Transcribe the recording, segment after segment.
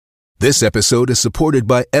This episode is supported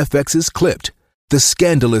by FX's Clipped, the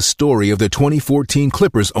scandalous story of the 2014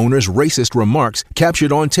 Clippers owner's racist remarks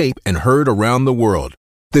captured on tape and heard around the world.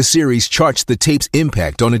 The series charts the tape's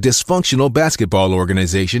impact on a dysfunctional basketball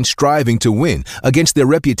organization striving to win against their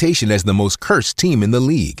reputation as the most cursed team in the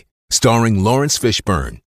league. Starring Lawrence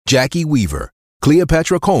Fishburne, Jackie Weaver,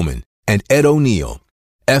 Cleopatra Coleman, and Ed O'Neill.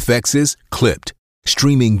 FX's Clipped,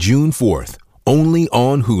 streaming June 4th, only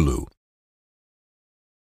on Hulu.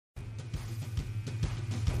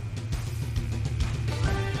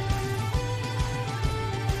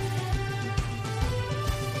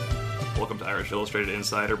 Welcome to Irish Illustrated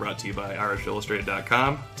Insider, brought to you by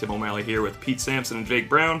IrishIllustrated.com. Tim O'Malley here with Pete Sampson and Jake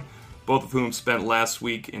Brown, both of whom spent last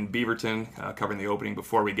week in Beaverton covering the opening.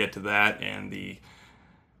 Before we get to that and the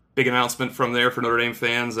big announcement from there for Notre Dame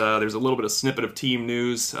fans, there's a little bit of snippet of team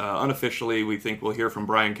news. Unofficially, we think we'll hear from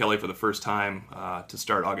Brian Kelly for the first time to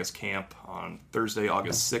start August camp on Thursday,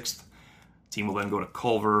 August 6th. The team will then go to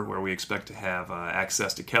Culver, where we expect to have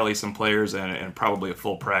access to Kelly, some players, and probably a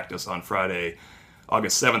full practice on Friday,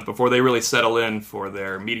 August 7th, before they really settle in for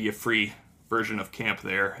their media-free version of camp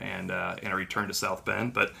there and a return to South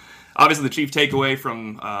Bend. But obviously the chief takeaway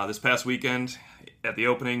from this past weekend at the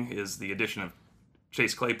opening is the addition of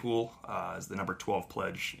Chase Claypool as the number 12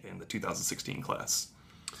 pledge in the 2016 class.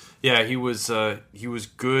 Yeah, he was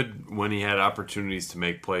good when he had opportunities to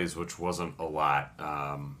make plays, which wasn't a lot.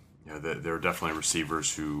 There were definitely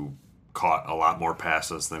receivers who caught a lot more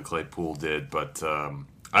passes than Claypool did, but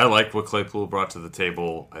I like what Claypool brought to the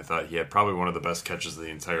table. I thought he had probably one of the best catches of the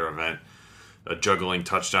entire event, a juggling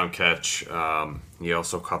touchdown catch. He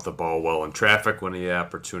also caught the ball well in traffic when he had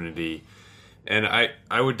opportunity. And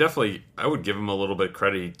I would give him a little bit of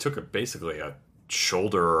credit. He took basically a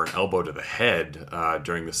shoulder or an elbow to the head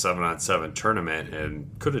during the 7-on-7 tournament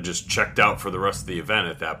and could have just checked out for the rest of the event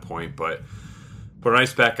at that point, but put an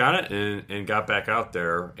ice pack on it and got back out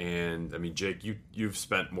there. And I mean, Jake, you've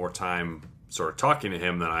spent more time sort of talking to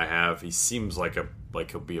him than I have. He seems like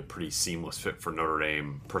he'll be a pretty seamless fit for Notre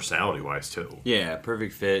Dame personality-wise too. Yeah,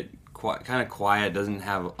 perfect fit. Kind of quiet, doesn't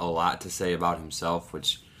have a lot to say about himself,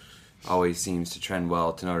 which always seems to trend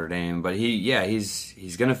well to Notre Dame. But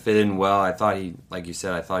he's going to fit in well. I thought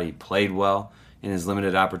he played well in his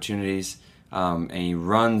limited opportunities, and he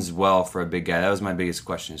runs well for a big guy. That was my biggest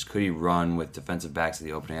question: is could he run with defensive backs at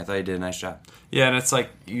the opening? I thought he did a nice job. Yeah, and it's like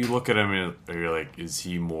you look at him and you're like, is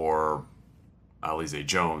he more Alize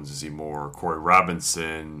Jones? Is he more Corey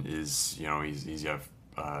Robinson? He's got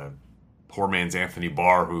poor man's Anthony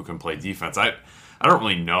Barr who can play defense. I don't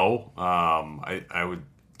really know. I would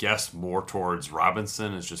guess more towards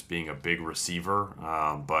Robinson as just being a big receiver.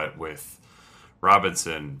 But with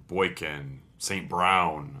Robinson, Boykin, St.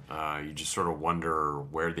 Brown, you just sort of wonder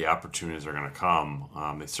where the opportunities are going to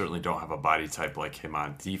come. They certainly don't have a body type like him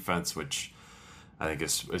on defense, which I think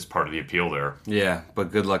is part of the appeal there. Yeah,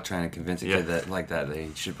 but good luck trying to convince a kid that they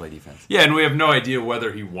should play defense. Yeah, and we have no idea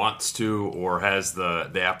whether he wants to or has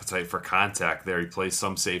the appetite for contact there. He plays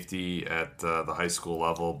some safety at the high school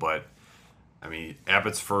level, but I mean,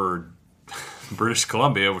 Abbotsford, British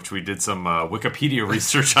Columbia, which we did some Wikipedia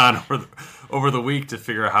research on over the week to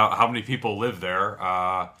figure out how many people live there.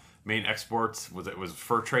 Main exports was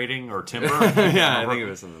fur trading or timber. Yeah, I think it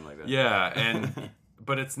was something like that. Yeah,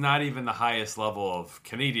 but it's not even the highest level of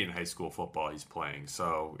Canadian high school football he's playing.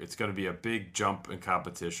 So it's going to be a big jump in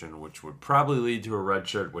competition, which would probably lead to a red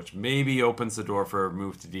shirt, which maybe opens the door for a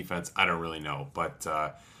move to defense. I don't really know. But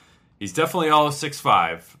he's definitely all of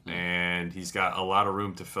 6'5", and he's got a lot of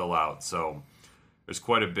room to fill out. So there's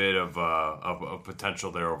quite a bit of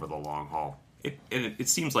potential there over the long haul. It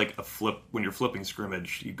seems like a flip. When you're flipping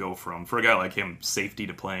scrimmage, you go from, for a guy like him, safety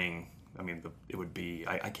to playing. I mean, it would be,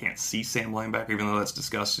 I can't see Sam linebacker, even though that's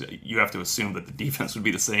discussed. You have to assume that the defense would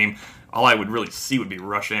be the same. All I would really see would be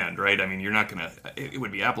rush end, right? I mean, you're not going to, it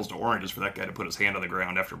would be apples to oranges for that guy to put his hand on the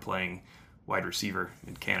ground after playing wide receiver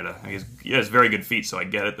in Canada. I mean, he has very good feet, so I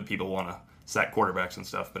get it that people want to sack quarterbacks and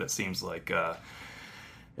stuff, but it seems like,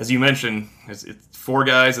 as you mentioned, it's 4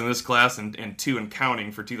 guys in this class and 2 in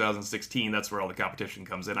counting for 2016. That's where all the competition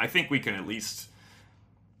comes in. I think we can at least,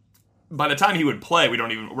 by the time he would play, we're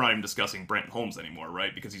not even discussing Brent Holmes anymore,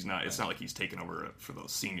 right? Because it's not like he's taken over for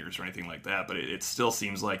those seniors or anything like that. But it still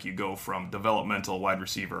seems like you go from developmental wide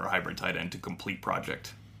receiver or hybrid tight end to complete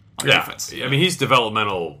project on defense. I mean, he's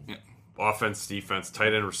developmental offense, defense,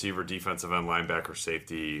 tight end, receiver, defensive end, linebacker,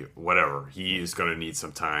 safety, whatever. He is going to need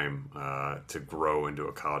some time to grow into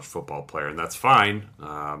a college football player, and that's fine.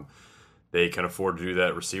 They can afford to do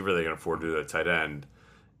that receiver. They can afford to do that tight end.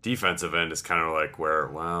 Defensive end is kind of like where,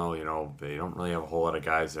 well, they don't really have a whole lot of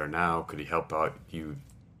guys there now. Could he help out you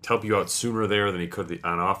help you out sooner there than he could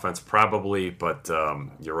on offense, probably. But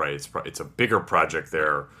you're right; it's a bigger project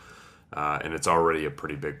there, and it's already a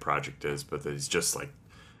pretty big project. But he's just like,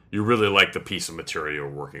 you really like the piece of material you're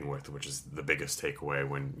working with, which is the biggest takeaway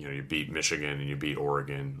when you beat Michigan and you beat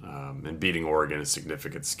Oregon, and beating Oregon is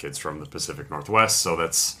significant. It's kids from the Pacific Northwest, so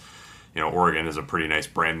that's Oregon is a pretty nice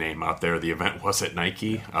brand name out there. The event was at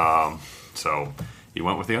Nike, so he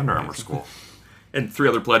went with the Under Armour school. And 3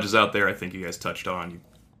 other pledges out there I think you guys touched on.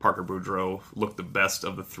 Parker Boudreaux looked the best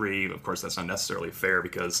of the 3. Of course, that's not necessarily fair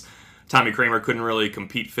because Tommy Kramer couldn't really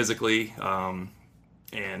compete physically.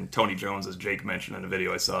 And Tony Jones, as Jake mentioned in the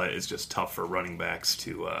video I saw, is just tough for running backs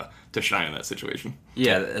to shine in that situation.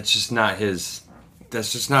 Yeah, that's just not his.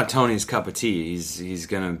 That's just not Tony's cup of tea. He's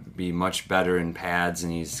gonna be much better in pads,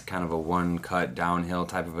 and he's kind of a one cut downhill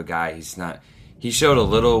type of a guy. He's not. He showed a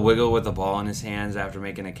little wiggle with the ball in his hands after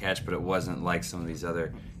making a catch, but it wasn't like some of these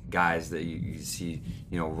other guys that you see,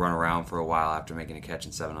 run around for a while after making a catch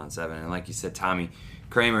in 7-on-7. And like you said, Tommy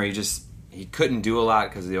Kramer, he couldn't do a lot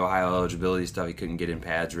because of the Ohio eligibility stuff. He couldn't get in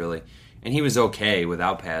pads really, and he was okay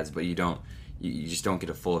without pads. But you just don't get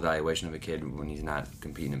a full evaluation of a kid when he's not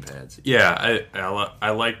competing in pads. Yeah, I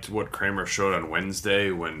liked what Kramer showed on Wednesday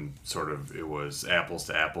when sort of it was apples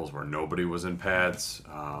to apples where nobody was in pads.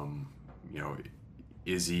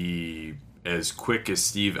 Is he as quick as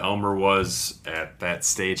Steve Elmer was at that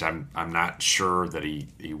stage? I'm not sure that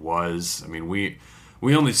he was. I mean, we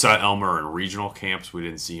only saw Elmer in regional camps. We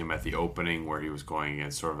didn't see him at the opening where he was going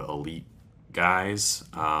against sort of elite guys.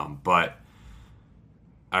 But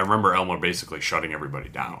I remember Elmer basically shutting everybody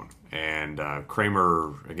down. And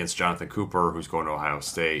Kramer against Jonathan Cooper, who's going to Ohio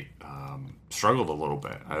State, struggled a little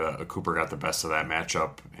bit. Cooper got the best of that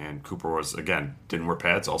matchup, and Cooper didn't wear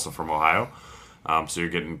pads, also from Ohio. So you're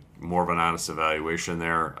getting more of an honest evaluation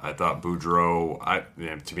there. I thought Boudreaux,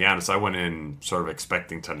 to be honest, I went in sort of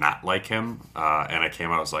expecting to not like him, and I came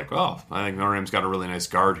out, I was like, I think Notre Dame's got a really nice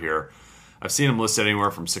guard here. I've seen him listed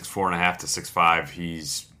anywhere from 6'4.5" to 6'5".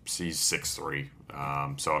 He's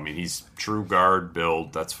 6'3". So, I mean, he's true guard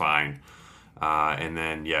build. That's fine. And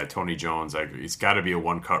then, Tony Jones, he's got to be a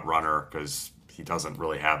one-cut runner because he doesn't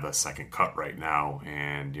really have the second cut right now.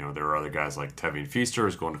 And, there are other guys like Tevian Feaster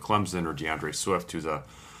who's going to Clemson, or DeAndre Swift, who's a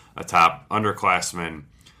top underclassman.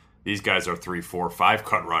 These guys are 3, 4, 5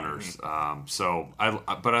 cut runners.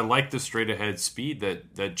 But I like the straight-ahead speed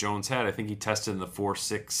that Jones had. I think he tested in the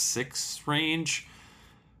 4.66 range.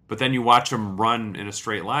 But then you watch him run in a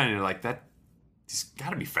straight line, and you're like, he's got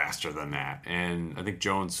to be faster than that. And I think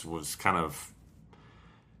Jones was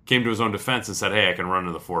came to his own defense and said, hey, I can run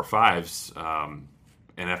in the 4.5s.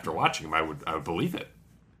 And after watching him, I would believe it.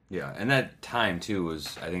 Yeah, and that time, too,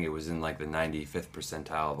 I think it was in like the 95th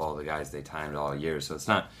percentile of all the guys they timed all year. So it's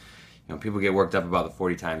not, people get worked up about the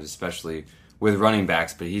 40 times, especially with running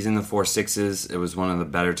backs, but he's in the 4.6s. It was one of the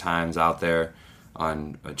better times out there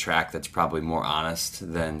on a track that's probably more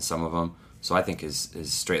honest than some of them. So I think his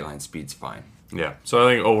straight line speed's fine. Yeah, so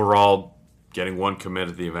I think overall, getting one commit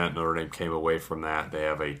at the event, Notre Dame came away from that. They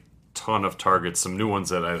have a ton of targets, some new ones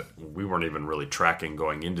that we weren't even really tracking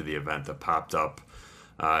going into the event that popped up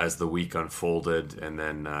as the week unfolded, and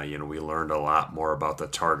then we learned a lot more about the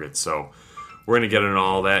targets. So we're going to get into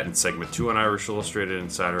all that in segment 2 on Irish Illustrated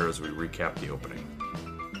Insider as we recap the opening.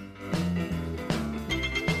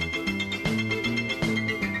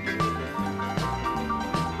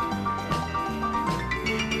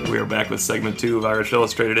 We are back with segment 2 of Irish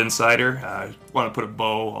Illustrated Insider. I want to put a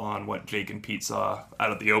bow on what Jake and Pete saw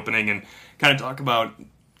out of the opening and kind of talk about,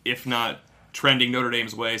 if not trending Notre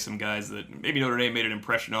Dame's way, some guys that maybe Notre Dame made an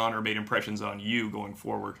impression on or made impressions on you going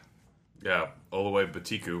forward. Yeah, Oluwe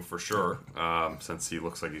Batiku for sure, since he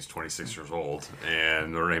looks like he's 26 years old,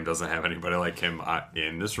 and Notre Dame doesn't have anybody like him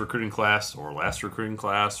in this recruiting class or last recruiting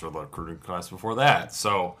class or the recruiting class before that.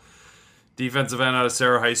 So, defensive end out of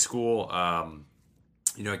Sarah High School.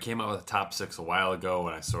 I came out with a top 6 a while ago,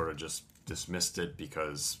 and I sort of just dismissed it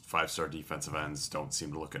because 5-star defensive ends don't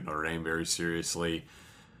seem to look at Notre Dame very seriously.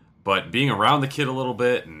 But being around the kid a little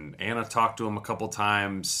bit, and Anna talked to him a couple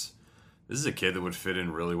times, this is a kid that would fit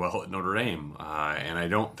in really well at Notre Dame. And I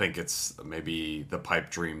don't think it's maybe the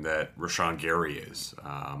pipe dream that Rashawn Gary is,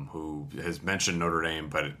 who has mentioned Notre Dame,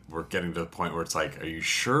 but we're getting to the point where it's like, are you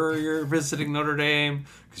sure you're visiting Notre Dame?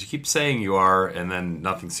 Because you keep saying you are, and then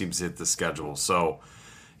nothing seems to hit the schedule. So,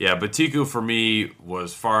 yeah, Batiku for me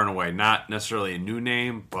was far and away not necessarily a new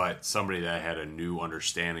name, but somebody that had a new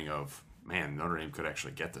understanding of, man, Notre Dame could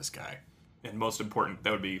actually get this guy. And most important, that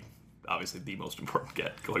would be obviously the most important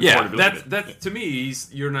get going Yeah, forward. that's to me.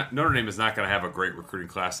 Notre Dame is not going to have a great recruiting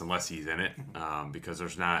class unless he's in it, because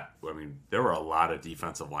there's not. I mean, there were a lot of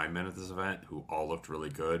defensive linemen at this event who all looked really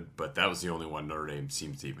good, but that was the only one Notre Dame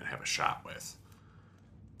seems to even have a shot with.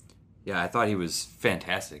 Yeah, I thought he was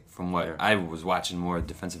fantastic from what I was watching more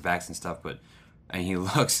defensive backs and stuff, but I mean, he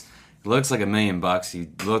looks like $1 million.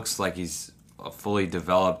 He looks like he's a fully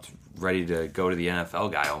developed, ready to go to the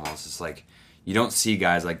NFL guy almost. It's like you don't see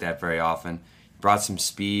guys like that very often. Brought some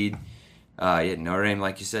speed. Notre Dame,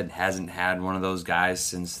 like you said, hasn't had one of those guys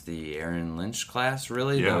since the Aaron Lynch class,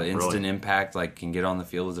 really. Yeah, the instant really. impact, like can get on the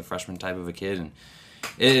field as a freshman type of a kid.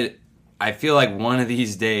 And I feel like one of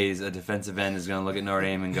these days a defensive end is going to look at Notre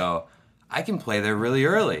Dame and go, I can play there really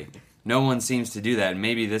early. No one seems to do that. And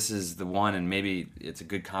maybe this is the one, and maybe it's a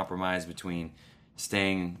good compromise between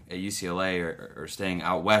staying at UCLA or staying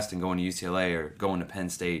out west and going to UCLA or going to Penn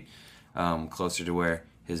State, closer to where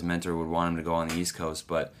his mentor would want him to go on the East Coast.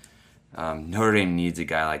 But Notre Dame needs a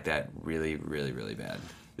guy like that really, really, really bad.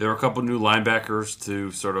 There are a couple new linebackers to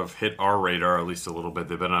sort of hit our radar at least a little bit.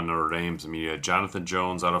 They've been on Notre Dame's. I mean, you had Jonathan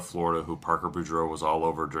Jones out of Florida, who Parker Boudreaux was all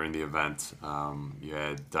over during the event. You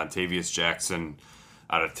had Dontavius Jackson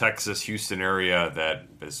out of Texas, Houston area, that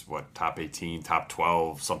is, top 18, top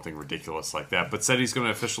 12, something ridiculous like that, but said he's going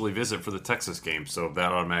to officially visit for the Texas game, so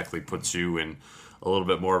that automatically puts you in a little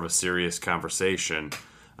bit more of a serious conversation.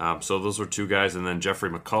 So those were two guys, and then Jeffrey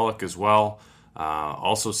McCulloch as well.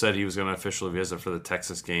 Also said he was going to officially visit for the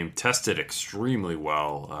Texas game. Tested extremely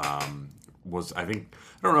well. I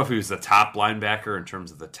don't know if he was the top linebacker in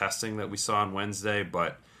terms of the testing that we saw on Wednesday,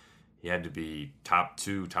 but he had to be top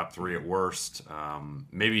 2, top 3 at worst.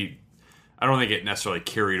 Maybe, I don't think it necessarily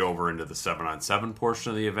carried over into the 7-on-7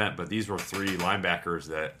 portion of the event, but these were 3 linebackers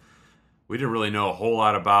that we didn't really know a whole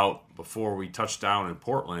lot about before we touched down in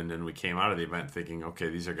Portland, and we came out of the event thinking, okay,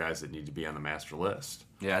 these are guys that need to be on the master list.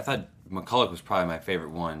 Yeah, I thought McCulloch was probably my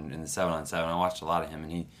favorite one in the 7-on-7. I watched a lot of him,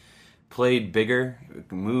 and he played bigger,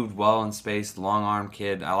 moved well in space, long-arm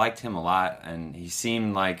kid. I liked him a lot, and he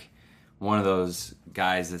seemed like one of those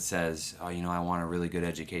guys that says, oh, I want a really good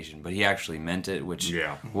education. But he actually meant it, which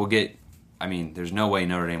we'll get. I mean, there's no way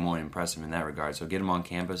Notre Dame won't impress him in that regard. So get him on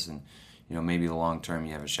campus, and maybe the long term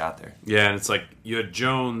you have a shot there. Yeah, and it's like you had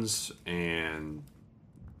Jones and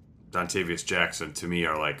Dontavius Jackson, to me,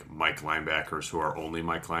 are like Mike linebackers who are only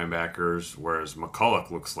Mike linebackers, whereas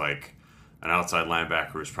McCulloch looks like an outside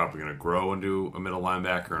linebacker who's probably going to grow into a middle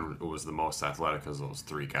linebacker and was the most athletic of those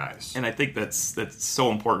 3 guys. And I think that's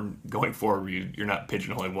so important going forward. You're not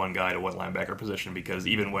pigeonholing one guy to one linebacker position, because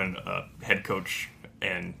even when a head coach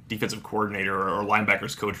and defensive coordinator or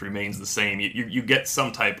linebackers coach remains the same, you get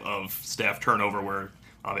some type of staff turnover where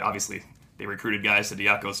obviously they recruited guys to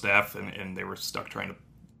Diaco's staff and they were stuck trying to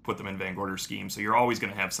put them in Van Gorder's scheme. So you're always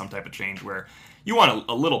going to have some type of change where you want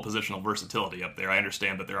a little positional versatility up there. I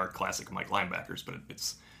understand that there are classic Mike linebackers, but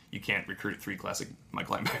you can't recruit 3 classic Mike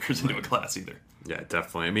linebackers into a class either. Yeah,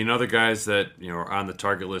 definitely. I mean, other guys that are on the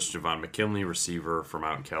target list: Javon McKinley, receiver from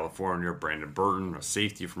out in California; Brandon Burton, a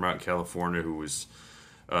safety from out in California, who was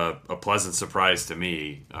a pleasant surprise to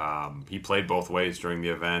me. He played both ways during the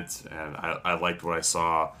event, and I liked what I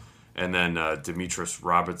saw. And then Demetrius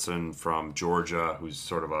Robertson from Georgia, who's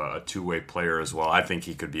sort of a two-way player as well. I think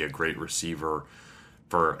he could be a great receiver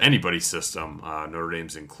for anybody's system. Notre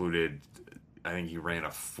Dame's included. I think he ran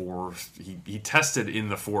a 4. He tested in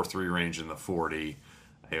the 4.3 range in the 40.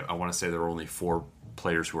 I want to say there were only 4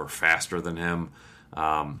 players who are faster than him.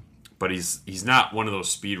 But he's not one of those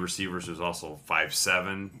speed receivers who's also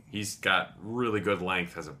 5'7". He's got really good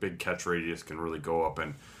length, has a big catch radius, can really go up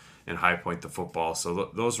and high point the football.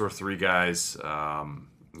 So those were 3 guys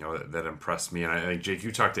that impressed me. And I think, Jake,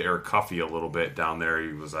 you talked to Eric Cuffey a little bit down there.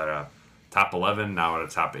 He was at a top 11, now at a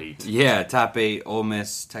top 8. Yeah, top 8, Ole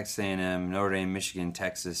Miss, Texas A&M, Notre Dame, Michigan,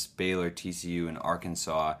 Texas, Baylor, TCU, and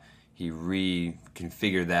Arkansas. He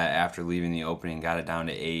reconfigured that after leaving the opening, got it down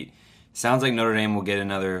to 8. Sounds like Notre Dame will get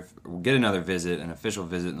another visit, an official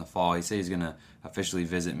visit in the fall. He said he's going to officially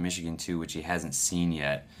visit Michigan too, which he hasn't seen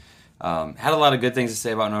yet. Had a lot of good things to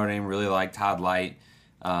say about Notre Dame. Really like Todd Light.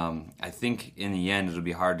 I think in the end it'll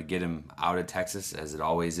be hard to get him out of Texas, as it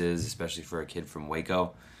always is, especially for a kid from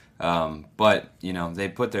Waco. But they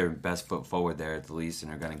put their best foot forward there at the least,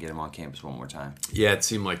 and are going to get him on campus one more time. Yeah, it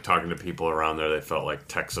seemed like talking to people around there, they felt like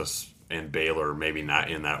Texas and Baylor, maybe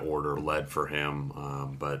not in that order, led for him.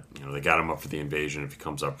 But they got him up for the invasion. If he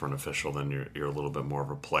comes up for an official, then you're a little bit more of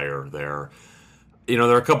a player there. There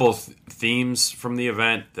are a couple of themes from the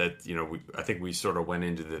event that I think we sort of went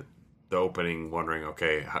into the opening wondering,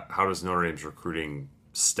 okay, how does Notre Dame's recruiting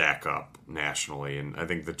stack up nationally? And I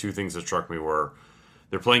think the 2 things that struck me were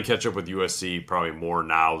they're playing catch up with USC probably more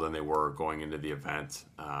now than they were going into the event.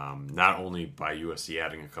 Not only by USC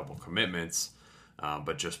adding a couple commitments,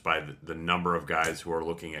 but just by the number of guys who are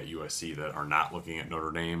looking at USC that are not looking at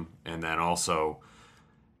Notre Dame. And then also,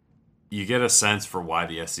 you get a sense for why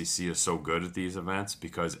the SEC is so good at these events,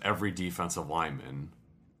 because every defensive lineman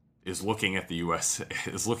is looking at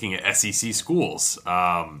SEC schools.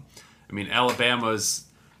 Alabama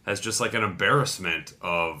has just like an embarrassment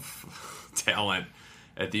of talent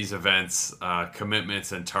at these events,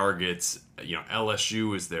 commitments and targets.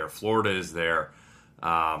 LSU is there, Florida is there.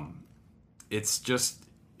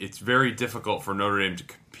 It's very difficult for Notre Dame to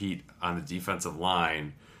compete on the defensive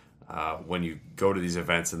line when you go to these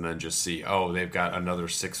events and then just see, they've got another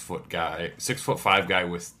 6'5" guy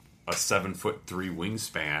with a 7'3"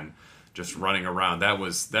 wingspan just running around.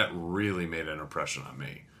 That really made an impression on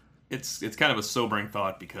me. It's kind of a sobering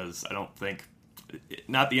thought, because I don't think,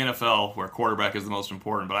 not the NFL where quarterback is the most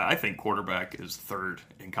important, but I think quarterback is third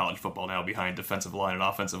in college football now behind defensive line and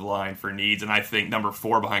offensive line for needs, and I think number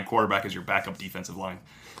 4 behind quarterback is your backup defensive line.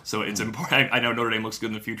 So it's important. I know Notre Dame looks good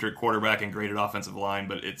in the future at quarterback and great at offensive line,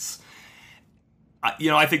 but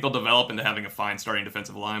I think they'll develop into having a fine starting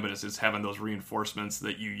defensive line, but it's just having those reinforcements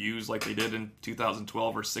that you use like they did in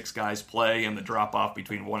 2012 where 6 guys play and the drop-off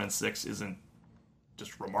between 1 and 6 isn't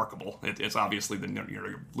just remarkable. It's obviously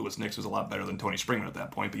Lewis Nix was a lot better than Tony Springman at that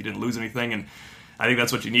point, but you didn't lose anything, and I think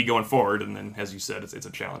that's what you need going forward. And then, as you said, it's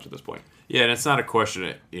a challenge at this point. Yeah, and it's not a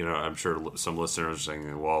question. I'm sure some listeners are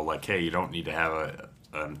saying, "Well, hey, you don't need to have a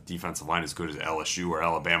defensive line as good as LSU or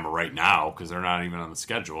Alabama right now because they're not even on the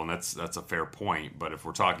schedule," and that's a fair point. But if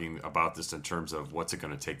we're talking about this in terms of what's it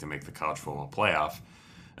going to take to make the college football playoff,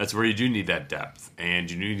 that's where you do need that depth, and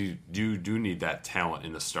you do need that talent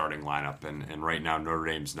in the starting lineup. And right now, Notre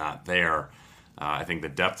Dame's not there. I think the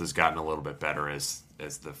depth has gotten a little bit better as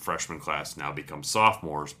the freshman class now becomes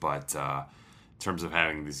sophomores. But in terms of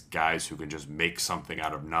having these guys who can just make something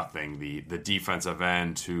out of nothing, the defensive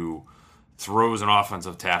end who throws an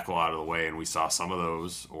offensive tackle out of the way, and we saw some of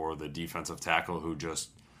those, or the defensive tackle who just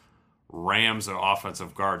rams an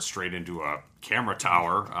offensive guard straight into a camera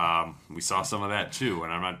tower. We saw some of that too,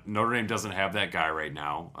 and Notre Dame doesn't have that guy right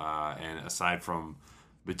now. And aside from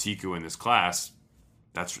Batiku in this class,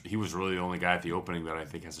 he was really the only guy at the opening that I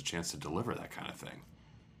think has a chance to deliver that kind of thing.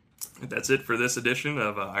 That's it for this edition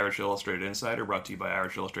of Irish Illustrated Insider, brought to you by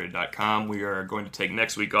IrishIllustrated.com. We are going to take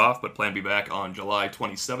next week off, but plan to be back on July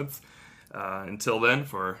 27th. Until then,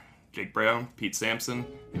 for Jake Brown, Pete Sampson,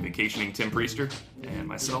 and vacationing Tim Priester, and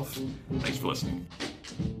myself, thanks for listening.